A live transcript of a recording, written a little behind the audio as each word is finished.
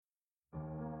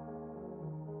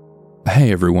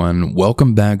Hey everyone,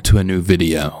 welcome back to a new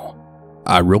video.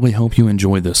 I really hope you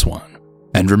enjoy this one.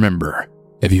 And remember,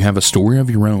 if you have a story of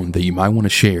your own that you might want to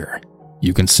share,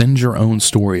 you can send your own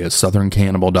story at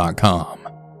southerncannibal.com.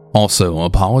 Also,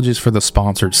 apologies for the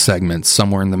sponsored segments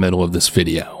somewhere in the middle of this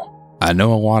video. I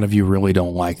know a lot of you really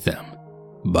don't like them,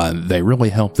 but they really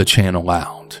help the channel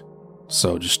out.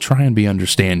 So just try and be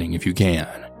understanding if you can.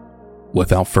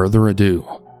 Without further ado,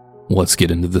 let's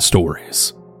get into the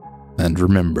stories. And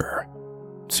remember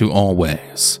to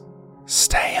always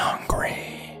stay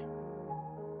hungry.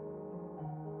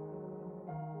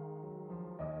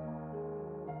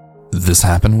 This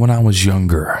happened when I was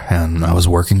younger and I was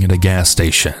working at a gas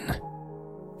station.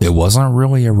 It wasn't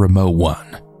really a remote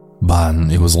one, but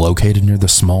it was located near the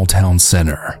small town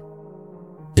center.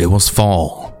 It was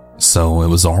fall, so it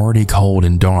was already cold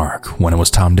and dark when it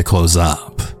was time to close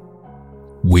up.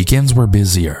 Weekends were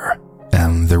busier,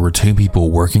 and there were 2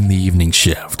 people working the evening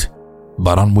shift,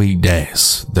 but on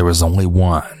weekdays, there was only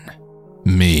one,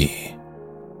 me.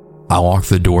 I locked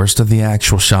the doors to the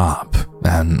actual shop,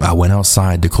 and I went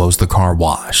outside to close the car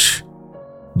wash.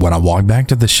 When I walked back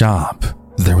to the shop,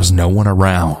 there was no one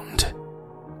around.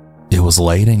 It was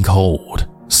late and cold,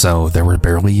 so there were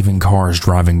barely even cars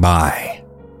driving by.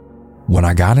 When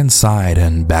I got inside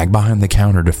and back behind the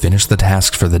counter to finish the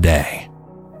tasks for the day,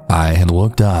 I had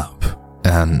looked up,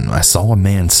 and I saw a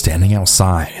man standing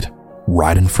outside,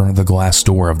 right in front of the glass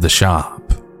door of the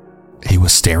shop. He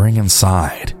was staring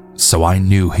inside, so I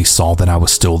knew he saw that I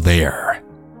was still there.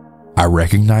 I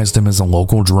recognized him as a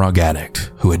local drug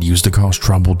addict who had used to cause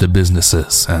trouble to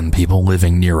businesses and people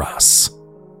living near us.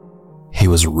 He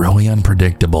was really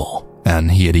unpredictable,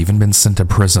 and he had even been sent to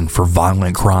prison for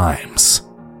violent crimes.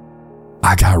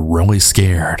 I got really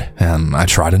scared, and I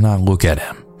tried to not look at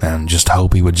him and just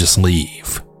hope he would just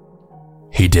leave.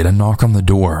 He didn't knock on the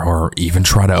door or even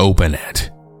try to open it.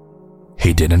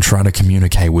 He didn't try to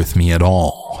communicate with me at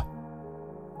all.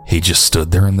 He just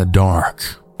stood there in the dark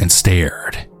and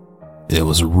stared. It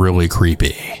was really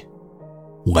creepy.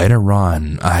 Later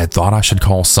on, I had thought I should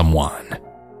call someone,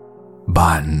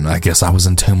 but I guess I was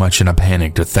in too much in a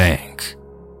panic to think.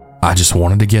 I just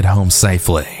wanted to get home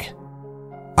safely.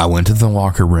 I went to the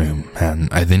locker room and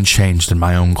I then changed in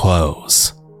my own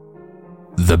clothes.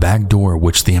 The back door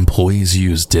which the employees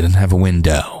used didn't have a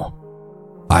window.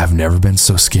 I've never been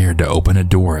so scared to open a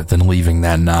door than leaving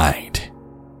that night.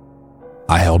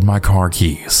 I held my car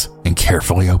keys and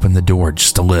carefully opened the door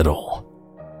just a little.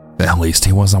 At least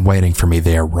he wasn't waiting for me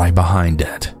there right behind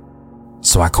it.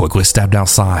 So I quickly stepped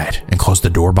outside and closed the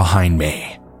door behind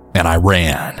me, and I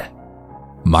ran.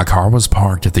 My car was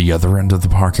parked at the other end of the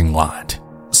parking lot,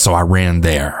 so I ran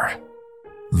there.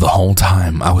 The whole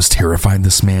time I was terrified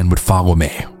this man would follow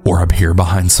me or appear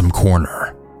behind some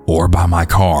corner or by my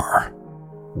car.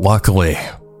 Luckily,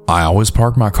 I always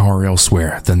parked my car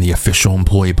elsewhere than the official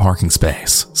employee parking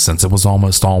space since it was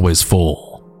almost always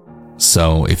full.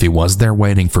 So if he was there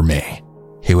waiting for me,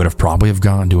 he would have probably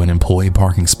gone to an employee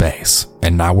parking space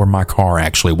and not where my car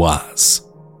actually was.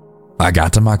 I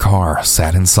got to my car,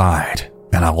 sat inside,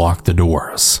 and I locked the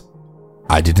doors.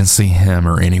 I didn't see him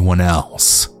or anyone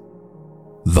else.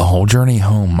 The whole journey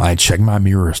home, I checked my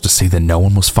mirrors to see that no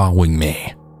one was following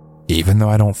me, even though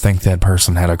I don't think that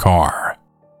person had a car.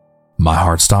 My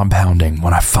heart stopped pounding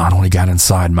when I finally got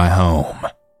inside my home.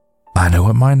 I know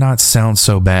it might not sound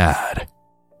so bad,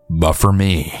 but for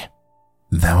me,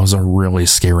 that was a really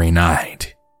scary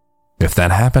night. If that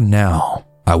happened now,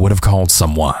 I would have called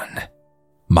someone.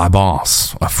 My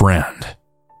boss, a friend,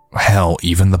 hell,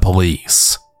 even the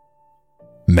police.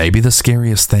 Maybe the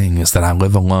scariest thing is that I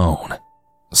live alone,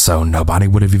 so nobody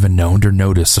would have even known or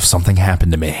noticed if something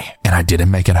happened to me and I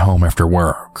didn't make it home after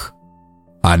work.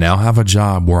 I now have a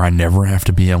job where I never have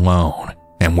to be alone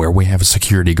and where we have a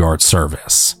security guard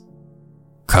service.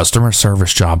 Customer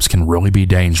service jobs can really be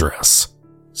dangerous,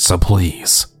 so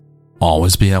please,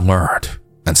 always be alert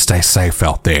and stay safe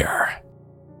out there.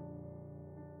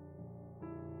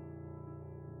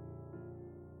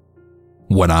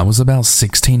 When I was about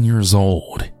 16 years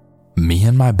old, me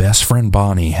and my best friend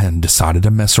Bonnie had decided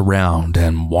to mess around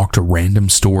and walk to random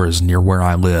stores near where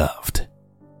I lived.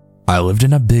 I lived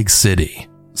in a big city,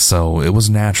 so it was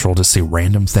natural to see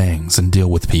random things and deal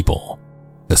with people,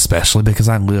 especially because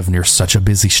I live near such a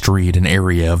busy street and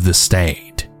area of the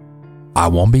state. I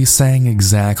won't be saying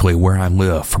exactly where I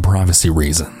live for privacy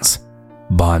reasons,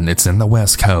 but it's in the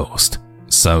West Coast,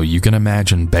 so you can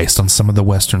imagine based on some of the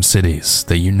western cities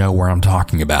that you know where I'm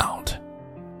talking about.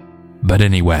 But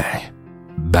anyway,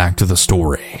 back to the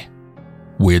story.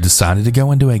 We had decided to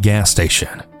go into a gas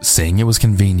station, seeing it was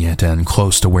convenient and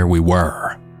close to where we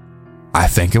were. I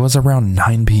think it was around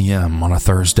 9 p.m. on a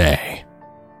Thursday.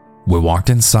 We walked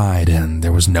inside and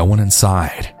there was no one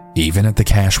inside, even at the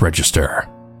cash register.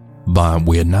 But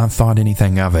we had not thought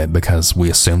anything of it because we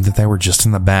assumed that they were just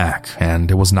in the back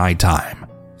and it was nighttime,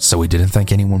 so we didn't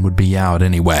think anyone would be out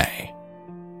anyway.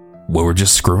 We were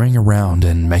just screwing around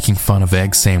and making fun of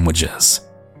egg sandwiches.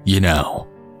 You know,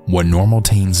 what normal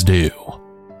teens do.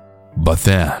 But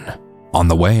then, on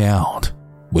the way out,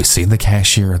 we see the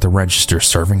cashier at the register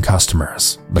serving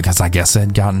customers because I guess it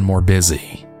had gotten more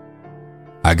busy.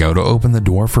 I go to open the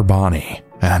door for Bonnie,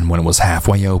 and when it was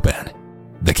halfway open,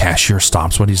 the cashier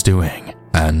stops what he's doing,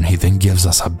 and he then gives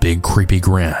us a big creepy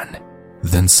grin,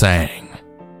 then saying,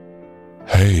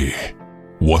 "Hey,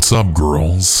 what's up,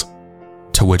 girls?"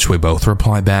 To which we both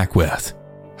reply back with,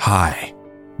 "Hi,"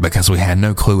 because we had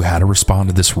no clue how to respond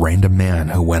to this random man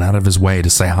who went out of his way to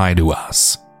say hi to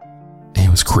us. He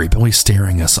was creepily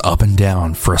staring us up and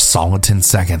down for a solid 10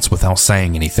 seconds without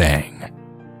saying anything.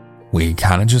 We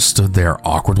kinda just stood there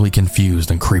awkwardly confused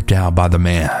and creeped out by the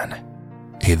man.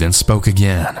 He then spoke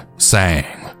again, saying,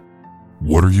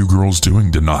 "What are you girls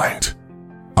doing tonight?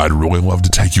 I'd really love to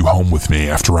take you home with me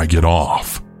after I get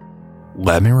off."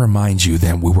 Let me remind you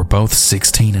that we were both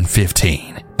 16 and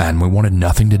 15, and we wanted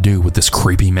nothing to do with this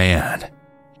creepy man.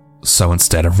 So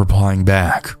instead of replying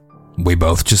back, we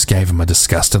both just gave him a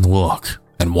disgusted look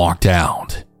and walked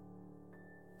out.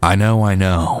 I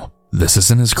know, this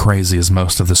isn't as crazy as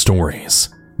most of the stories,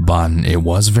 but it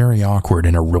was very awkward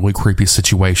and a really creepy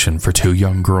situation for two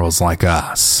young girls like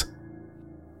us.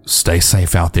 Stay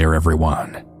safe out there,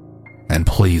 everyone, and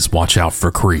please watch out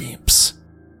for creeps.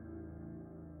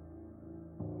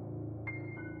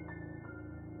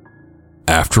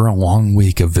 After a long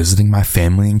week of visiting my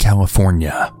family in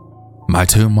California, my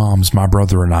two moms, my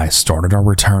brother, and I started our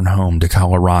return home to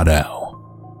Colorado.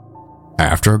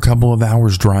 After a couple of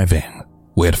hours driving,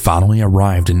 we had finally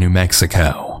arrived in New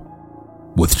Mexico.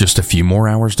 With just a few more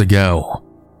hours to go,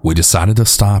 we decided to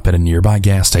stop at a nearby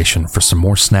gas station for some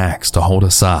more snacks to hold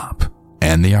us up,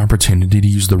 and the opportunity to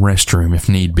use the restroom if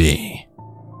need be.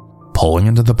 Pulling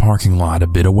into the parking lot a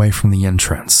bit away from the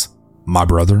entrance, my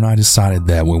brother and I decided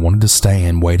that we wanted to stay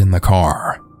and wait in the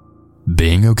car.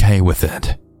 Being okay with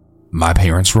it, my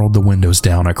parents rolled the windows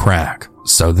down a crack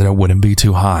so that it wouldn't be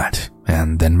too hot,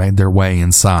 and then made their way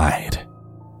inside.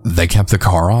 They kept the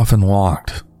car off and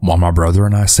locked, while my brother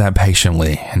and I sat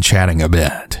patiently and chatting a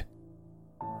bit.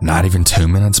 Not even 2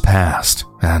 minutes passed,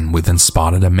 and we then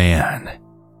spotted a man.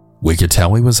 We could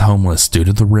tell he was homeless due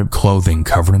to the ripped clothing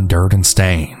covered in dirt and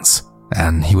stains,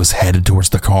 and he was headed towards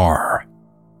the car.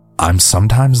 I'm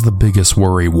sometimes the biggest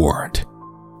worrywart,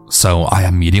 so I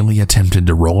immediately attempted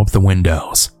to roll up the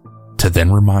windows, to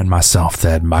then remind myself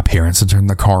that my parents had turned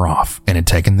the car off and had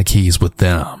taken the keys with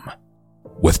them.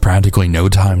 With practically no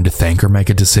time to think or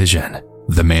make a decision,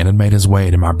 the man had made his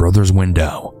way to my brother's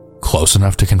window, close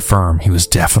enough to confirm he was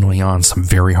definitely on some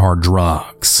very hard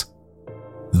drugs.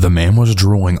 The man was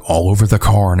drooling all over the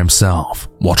car and himself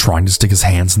while trying to stick his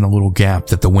hands in the little gap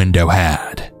that the window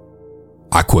had.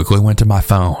 I quickly went to my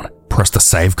phone, pressed the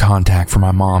save contact for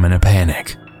my mom in a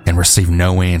panic, and received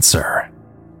no answer.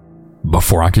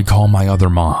 Before I could call my other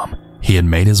mom, he had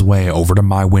made his way over to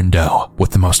my window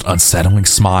with the most unsettling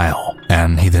smile,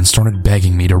 and he then started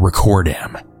begging me to record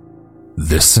him.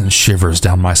 This sent shivers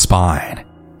down my spine,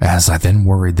 as I then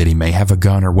worried that he may have a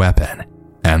gun or weapon,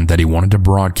 and that he wanted to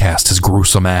broadcast his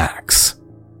gruesome acts.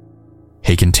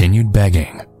 He continued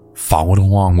begging, followed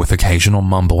along with occasional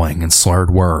mumbling and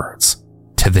slurred words,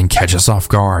 to then catch us off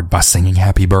guard by singing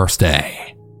happy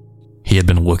birthday. He had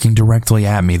been looking directly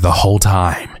at me the whole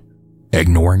time,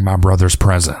 ignoring my brother's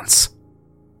presence.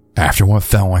 After what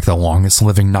felt like the longest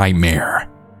living nightmare,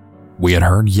 we had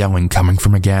heard yelling coming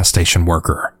from a gas station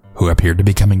worker who appeared to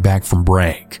be coming back from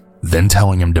break, then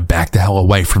telling him to back the hell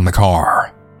away from the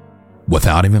car.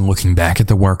 Without even looking back at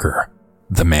the worker,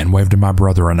 the man waved to my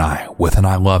brother and I with an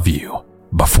 "I love you"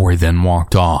 before he then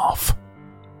walked off.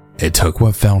 It took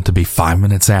what felt to be 5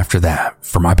 minutes after that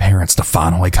for my parents to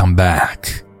finally come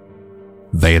back.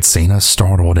 They had seen us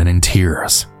startled and in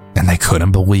tears, and they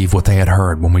couldn't believe what they had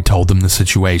heard when we told them the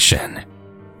situation.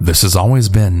 This has always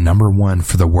been number one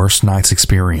for the worst nights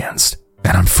experienced,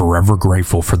 and I'm forever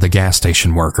grateful for the gas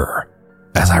station worker,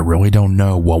 as I really don't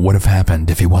know what would have happened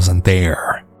if he wasn't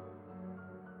there.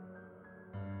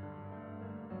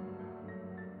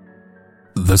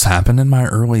 This happened in my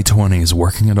early 20s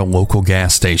working at a local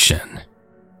gas station.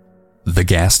 The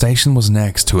gas station was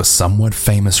next to a somewhat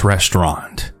famous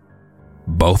restaurant.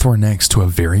 Both were next to a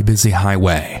very busy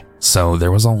highway, so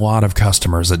there was a lot of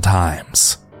customers at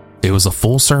times. It was a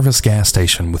full-service gas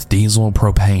station with diesel,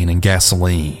 propane, and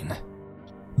gasoline.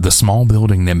 The small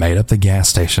building that made up the gas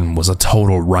station was a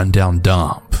total rundown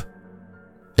dump.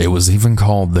 It was even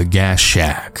called the Gas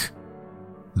Shack.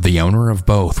 The owner of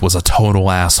both was a total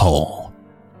asshole.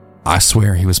 I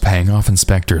swear he was paying off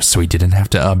inspectors so he didn't have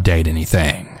to update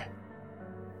anything.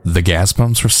 The gas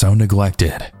pumps were so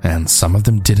neglected, and some of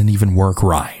them didn't even work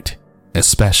right,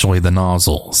 especially the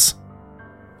nozzles.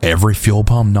 Every fuel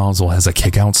pump nozzle has a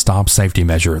kick-out stop safety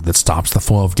measure that stops the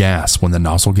flow of gas when the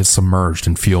nozzle gets submerged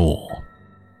in fuel.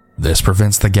 This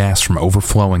prevents the gas from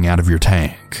overflowing out of your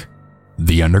tank.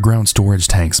 The underground storage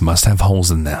tanks must have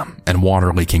holes in them and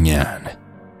water leaking in.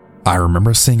 I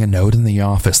remember seeing a note in the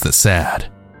office that said,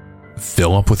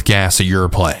 "Fill up with gas at your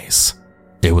place."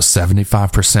 It was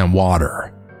 75%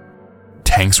 water.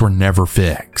 Tanks were never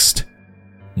fixed.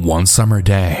 One summer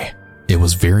day, it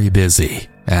was very busy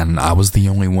and I was the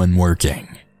only one working.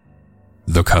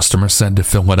 The customer said to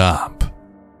fill it up.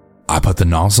 I put the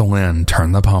nozzle in,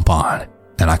 turned the pump on,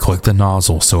 and I clicked the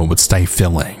nozzle so it would stay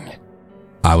filling.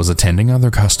 I was attending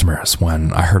other customers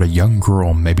when I heard a young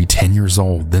girl, maybe 10 years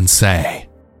old, then say,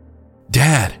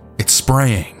 "Dad, it's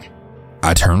spraying."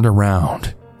 I turned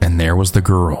around, and there was the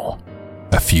girl,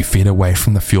 a few feet away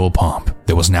from the fuel pump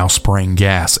that was now spraying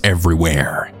gas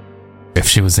everywhere. If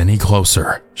she was any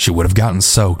closer, she would have gotten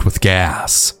soaked with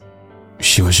gas.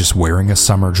 She was just wearing a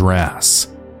summer dress.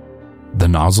 The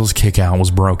nozzle's kick-out was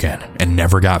broken and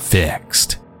never got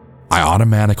fixed. I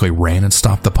automatically ran and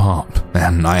stopped the pump,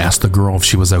 and I asked the girl if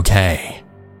she was okay.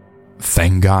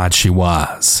 Thank God she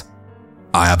was.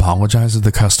 I apologized to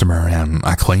the customer and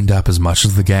I cleaned up as much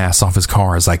of the gas off his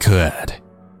car as I could.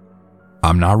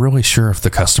 I'm not really sure if the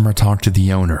customer talked to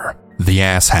the owner, the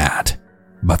asshat,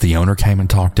 but the owner came and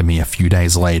talked to me a few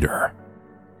days later.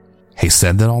 He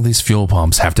said that all these fuel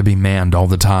pumps have to be manned all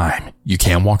the time. You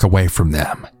can't walk away from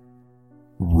them.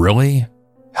 Really?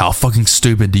 How fucking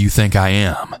stupid do you think I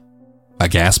am? A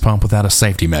gas pump without a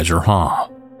safety measure, huh?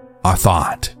 I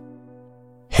thought.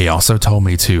 He also told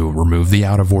me to remove the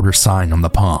out of order sign on the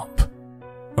pump.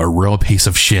 A real piece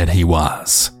of shit he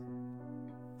was.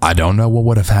 I don't know what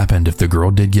would have happened if the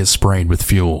girl did get sprayed with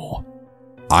fuel.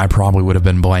 I probably would have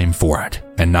been blamed for it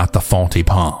and not the faulty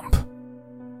pump.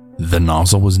 The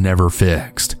nozzle was never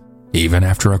fixed, even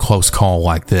after a close call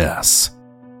like this.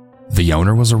 The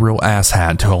owner was a real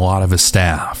asshat to a lot of his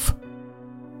staff.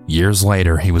 Years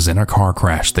later, he was in a car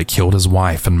crash that killed his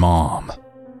wife and mom.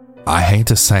 I hate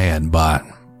to say it, but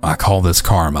I call this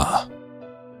karma.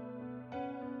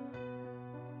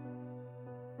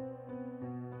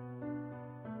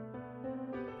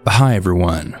 Hi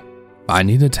everyone. I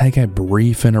need to take a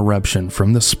brief interruption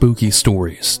from the spooky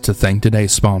stories to thank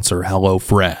today's sponsor,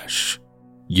 HelloFresh.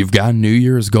 You've got New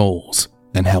Year's goals,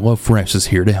 and HelloFresh is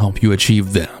here to help you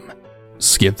achieve them.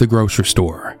 Skip the grocery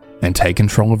store and take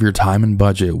control of your time and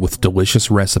budget with delicious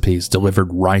recipes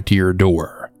delivered right to your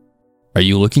door. Are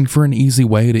you looking for an easy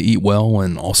way to eat well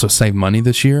and also save money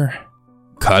this year?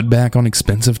 Cut back on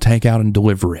expensive takeout and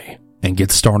delivery and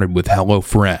get started with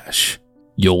HelloFresh.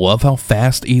 You'll love how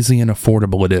fast, easy, and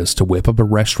affordable it is to whip up a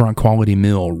restaurant-quality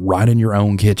meal right in your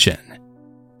own kitchen.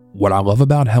 What I love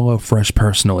about HelloFresh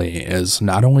personally is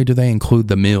not only do they include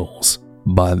the meals,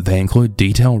 but they include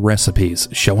detailed recipes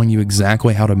showing you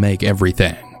exactly how to make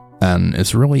everything. And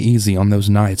it's really easy on those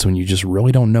nights when you just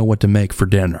really don't know what to make for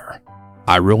dinner.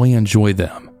 I really enjoy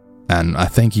them, and I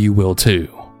think you will too.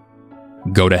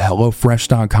 Go to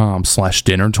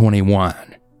HelloFresh.com/dinner21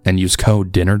 and use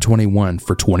code DINNER21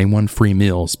 for 21 free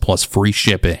meals plus free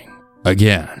shipping.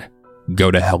 Again, go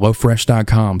to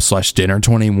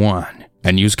HelloFresh.com/dinner21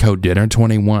 and use code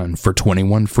DINNER21 for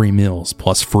 21 free meals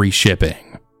plus free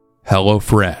shipping.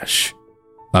 HelloFresh,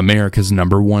 America's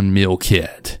 #1 meal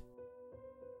kit.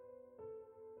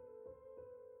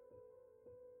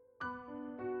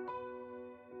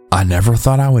 I never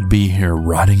thought I would be here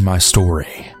writing my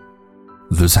story.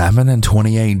 This happened in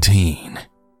 2018.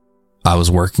 I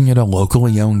was working at a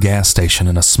locally owned gas station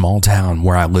in a small town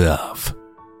where I live.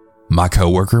 My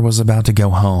coworker was about to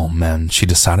go home and she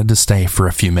decided to stay for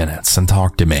a few minutes and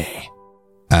talk to me.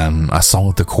 And I saw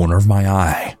at the corner of my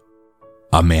eye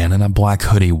a man in a black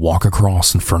hoodie walk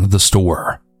across in front of the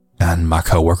store, and my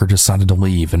coworker decided to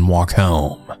leave and walk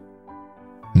home.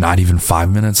 Not even 5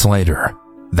 minutes later,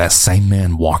 that same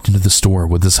man walked into the store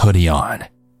with his hoodie on,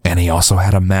 and he also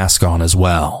had a mask on as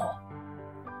well.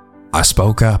 I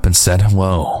spoke up and said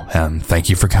hello and thank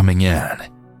you for coming in,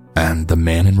 and the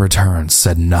man in return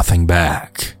said nothing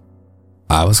back.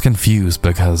 I was confused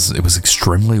because it was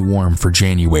extremely warm for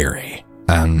January,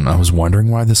 and I was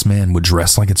wondering why this man would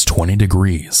dress like it's 20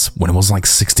 degrees when it was like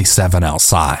 67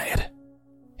 outside.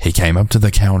 He came up to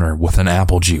the counter with an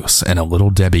apple juice and a little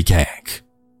Debbie cake.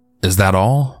 "Is that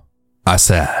all?" I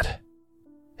said.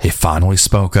 He finally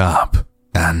spoke up,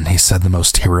 and he said the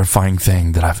most terrifying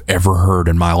thing that I've ever heard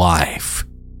in my life.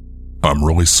 I'm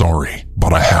really sorry,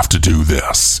 but I have to do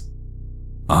this.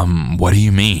 What do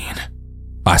you mean?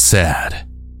 I said,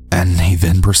 and he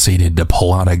then proceeded to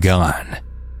pull out a gun.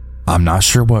 I'm not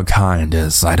sure what kind,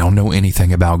 as I don't know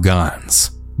anything about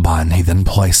guns, but he then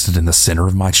placed it in the center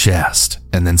of my chest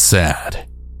and then said,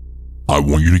 I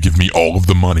want you to give me all of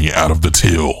the money out of the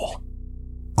till.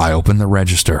 I opened the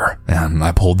register and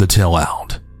I pulled the till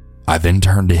out. I then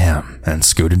turned to him and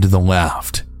scooted to the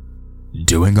left.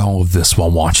 Doing all of this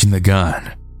while watching the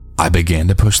gun, I began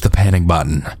to push the panic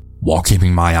button while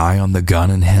keeping my eye on the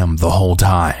gun and him the whole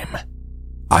time.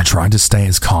 I tried to stay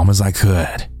as calm as I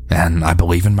could, and I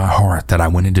believe in my heart that I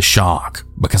went into shock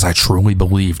because I truly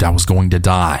believed I was going to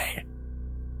die.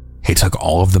 He took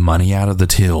all of the money out of the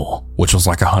till, which was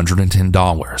like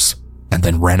 $110, and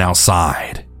then ran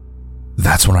outside.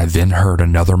 That's when I then heard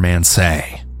another man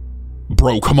say,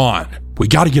 Bro, come on, we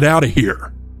gotta get out of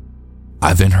here.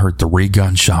 I then heard 3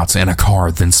 gunshots and a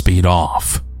car then speed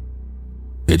off.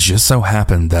 It just so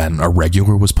happened that a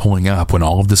regular was pulling up when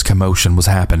all of this commotion was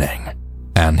happening,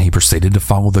 and he proceeded to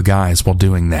follow the guys while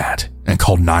doing that and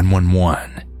called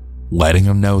 911, letting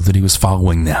them know that he was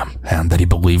following them and that he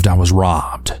believed I was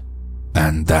robbed.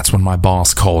 And that's when my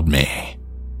boss called me.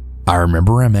 I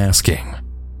remember him asking,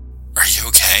 Are you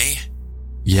okay?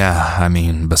 Yeah, I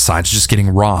mean, besides just getting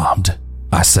robbed,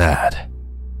 I said.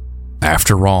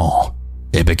 After all,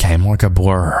 it became like a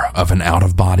blur of an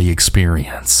out-of-body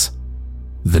experience.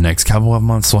 The next couple of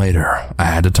months later, I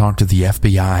had to talk to the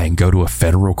FBI and go to a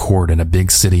federal court in a big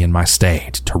city in my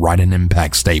state to write an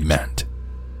impact statement.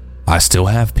 I still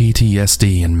have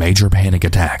PTSD and major panic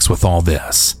attacks with all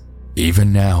this.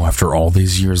 Even now, after all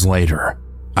these years later,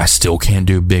 I still can't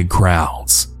do big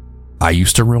crowds. I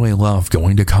used to really love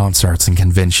going to concerts and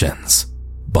conventions,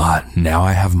 but now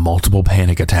I have multiple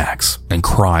panic attacks and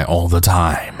cry all the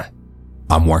time.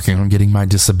 I'm working on getting my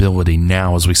disability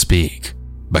now as we speak,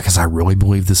 because I really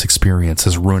believe this experience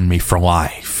has ruined me for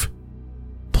life.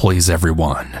 Please,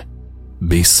 everyone,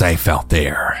 be safe out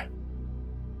there.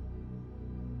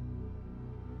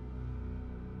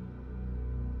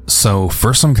 So,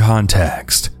 for some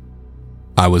context,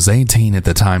 I was 18 at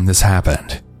the time this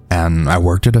happened, and I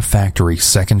worked at a factory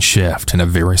second shift in a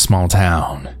very small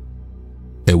town.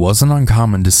 It wasn't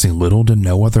uncommon to see little to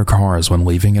no other cars when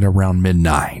leaving at around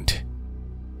midnight.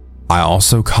 I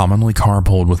also commonly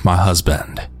carpooled with my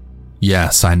husband.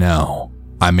 Yes, I know,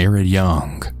 I married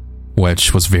young,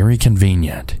 which was very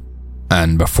convenient,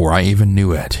 and before I even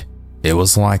knew it, it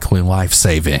was likely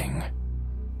life-saving.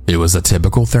 It was a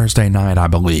typical Thursday night, I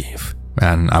believe,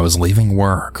 and I was leaving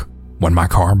work when my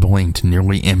car blinked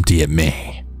nearly empty at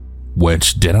me,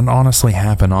 which didn't honestly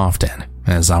happen often,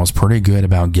 as I was pretty good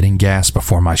about getting gas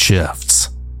before my shifts.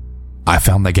 I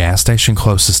found the gas station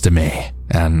closest to me,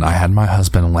 and I had my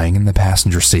husband laying in the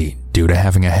passenger seat due to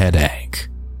having a headache.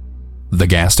 The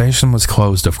gas station was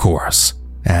closed, of course,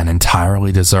 and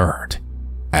entirely desert,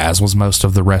 as was most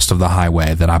of the rest of the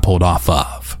highway that I pulled off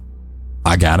of.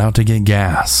 I got out to get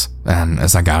gas, and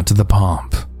as I got to the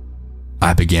pump,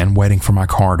 I began waiting for my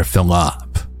car to fill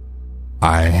up.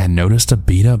 I had noticed a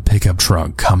beat-up pickup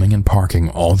truck coming and parking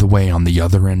all the way on the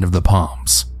other end of the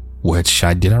pumps, which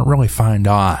I didn't really find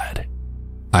odd.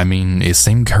 I mean, it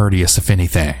seemed courteous if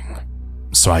anything,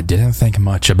 so I didn't think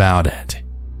much about it.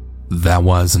 That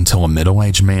was until a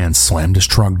middle-aged man slammed his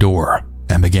truck door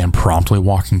and began promptly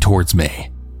walking towards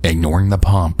me, ignoring the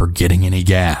pump or getting any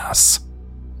gas.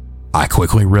 I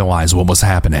quickly realized what was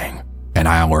happening, and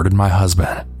I alerted my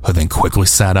husband, who then quickly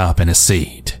sat up in his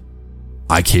seat.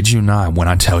 I kid you not when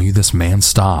I tell you this man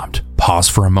stopped,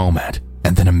 paused for a moment,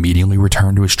 and then immediately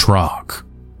returned to his truck,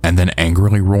 and then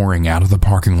angrily roaring out of the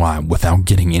parking lot without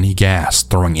getting any gas,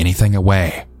 throwing anything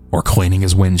away, or cleaning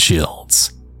his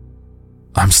windshields.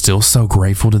 I'm still so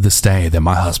grateful to this day that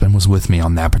my husband was with me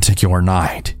on that particular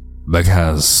night,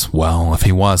 because, well, if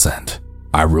he wasn't,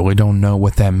 I really don't know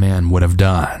what that man would have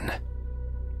done.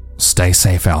 Stay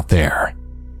safe out there,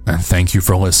 and thank you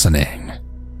for listening.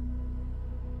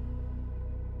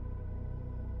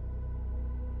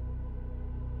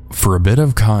 For a bit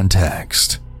of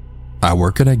context, I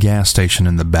work at a gas station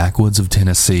in the backwoods of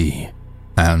Tennessee,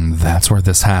 and that's where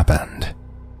this happened.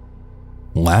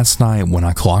 Last night when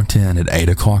I clocked in at 8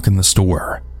 o'clock in the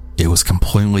store, it was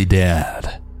completely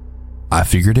dead. I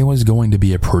figured it was going to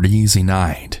be a pretty easy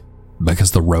night,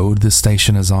 because the road this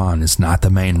station is on is not the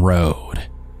main road.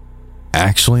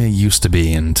 Actually, it used to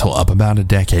be until up about a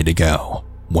decade ago,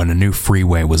 when a new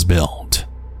freeway was built.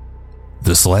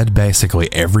 This led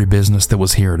basically every business that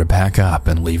was here to pack up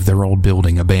and leave their old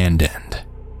building abandoned.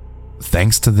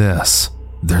 Thanks to this,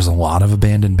 there's a lot of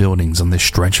abandoned buildings on this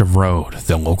stretch of road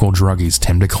that local druggies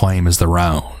tend to claim as their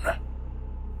own.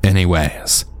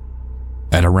 Anyways,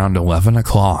 at around 11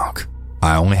 o'clock,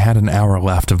 I only had an hour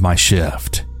left of my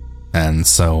shift, and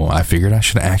so I figured I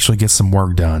should actually get some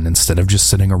work done instead of just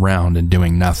sitting around and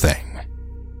doing nothing.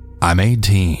 I'm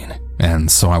 18, and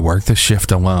so I work the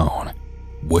shift alone,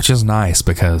 which is nice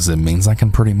because it means I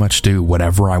can pretty much do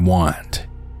whatever I want.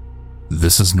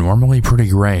 This is normally pretty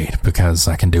great because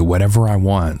I can do whatever I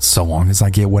want so long as I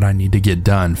get what I need to get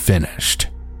done finished.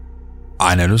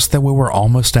 I noticed that we were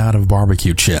almost out of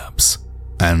barbecue chips,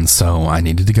 and so I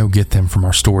needed to go get them from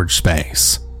our storage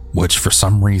space, which for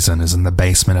some reason is in the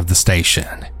basement of the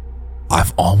station.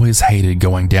 I've always hated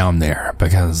going down there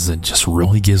because it just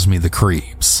really gives me the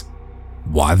creeps.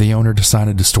 Why the owner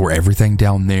decided to store everything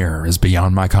down there is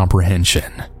beyond my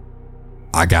comprehension.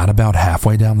 I got about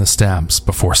halfway down the steps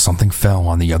before something fell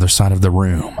on the other side of the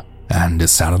room, and it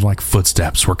sounded like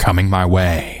footsteps were coming my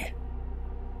way.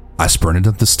 I sprinted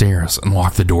up the stairs and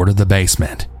locked the door to the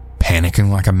basement,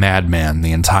 panicking like a madman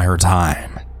the entire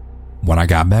time. When I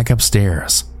got back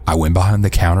upstairs, I went behind the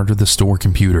counter to the store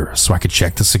computer so I could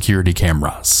check the security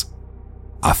cameras.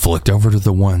 I flicked over to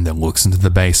the one that looks into the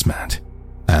basement,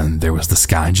 and there was this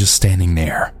guy just standing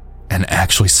there and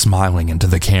actually smiling into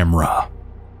the camera.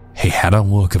 He had a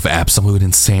look of absolute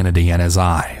insanity in his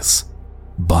eyes,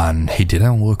 but he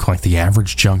didn't look like the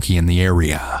average junkie in the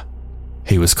area.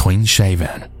 He was clean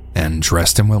shaven and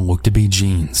dressed in what looked to be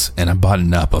jeans and a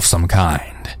button-up of some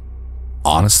kind.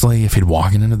 Honestly, if he'd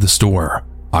walked into the store,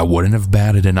 I wouldn't have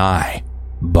batted an eye,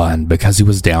 but because he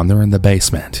was down there in the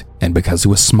basement and because he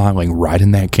was smiling right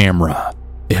in that camera,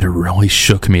 it really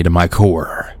shook me to my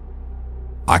core.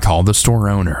 I called the store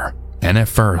owner, and at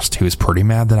first he was pretty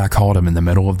mad that I called him in the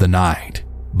middle of the night,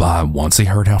 but once he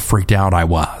heard how freaked out I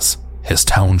was, his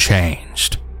tone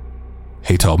changed.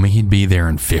 He told me he'd be there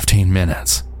in 15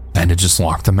 minutes and to just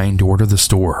lock the main door to the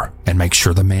store and make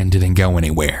sure the man didn't go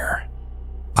anywhere.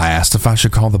 I asked if I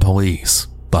should call the police,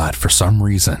 but for some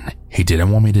reason he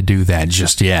didn't want me to do that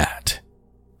just yet.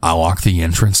 I locked the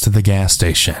entrance to the gas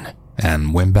station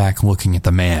and went back looking at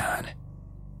the man.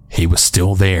 He was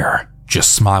still there,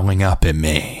 just smiling up at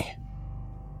me.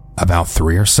 About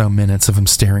 3 or so minutes of him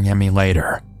staring at me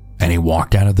later, and he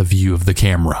walked out of the view of the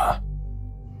camera.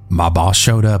 My boss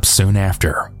showed up soon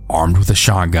after, armed with a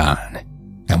shotgun,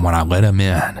 and when I let him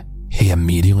in, he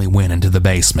immediately went into the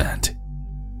basement.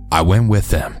 I went with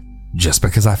him, just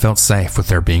because I felt safe with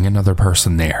there being another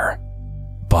person there,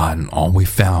 but all we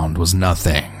found was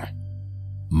nothing.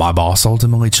 My boss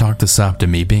ultimately chalked this up to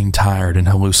me being tired and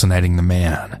hallucinating the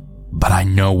man, but I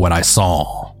know what I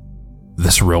saw.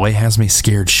 This really has me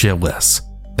scared shitless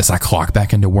as I clock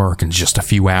back into work in just a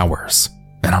few hours,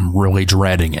 and I'm really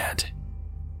dreading it.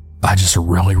 I just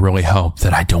really hope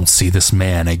that I don't see this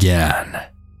man again.